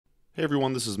Hey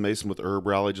everyone, this is Mason with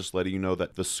HerbRally, just letting you know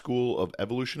that the School of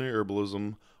Evolutionary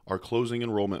Herbalism are closing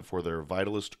enrollment for their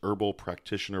Vitalist Herbal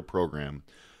Practitioner Program.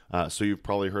 So you've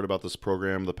probably heard about this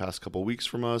program the past couple weeks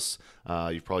from us.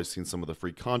 You've probably seen some of the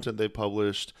free content they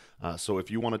published. So if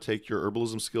you want to take your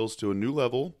herbalism skills to a new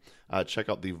level, check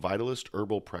out the Vitalist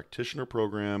Herbal Practitioner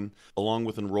Program. Along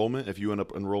with enrollment, if you end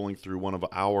up enrolling through one of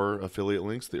our affiliate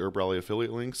links, the HerbRally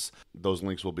affiliate links, those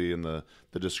links will be in the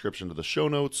description to the show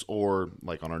notes or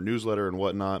like on our newsletter and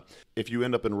whatnot. If you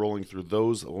end up enrolling through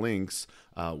those links,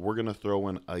 we're going to throw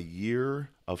in a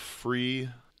year of free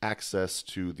access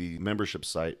to the membership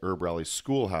site HerbRally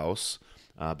Schoolhouse.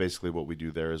 Basically what we do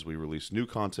there is we release new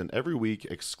content every week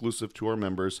exclusive to our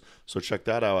members. So check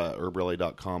that out at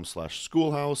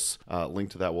herbrally.com/schoolhouse. Link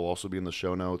to that will also be in the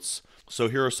show notes. So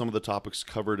here are some of the topics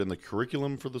covered in the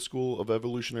curriculum for the School of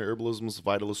Evolutionary Herbalism's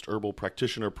Vitalist Herbal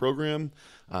Practitioner Program: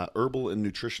 herbal and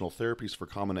nutritional therapies for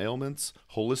common ailments,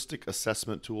 holistic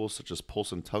assessment tools such as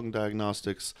pulse and tongue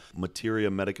diagnostics, materia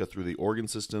medica through the organ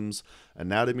systems,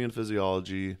 anatomy and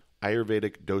physiology,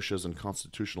 Ayurvedic doshas and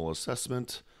constitutional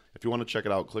assessment. If you want to check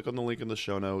it out, click on the link in the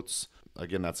show notes.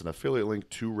 Again, that's an affiliate link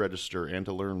to register and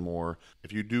to learn more.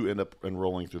 If you do end up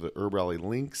enrolling through the HerbRally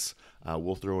links,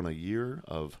 we'll throw in a year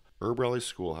of HerbRally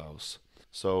Schoolhouse.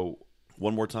 So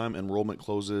one more time, enrollment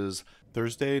closes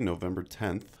Thursday, November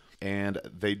 10th, and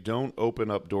they don't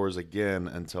open up doors again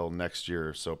until next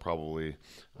year, so probably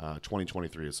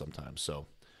 2023 is sometime. So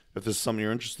if this is something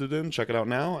you're interested in, check it out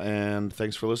now, and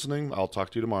thanks for listening. I'll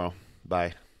talk to you tomorrow.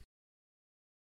 Bye.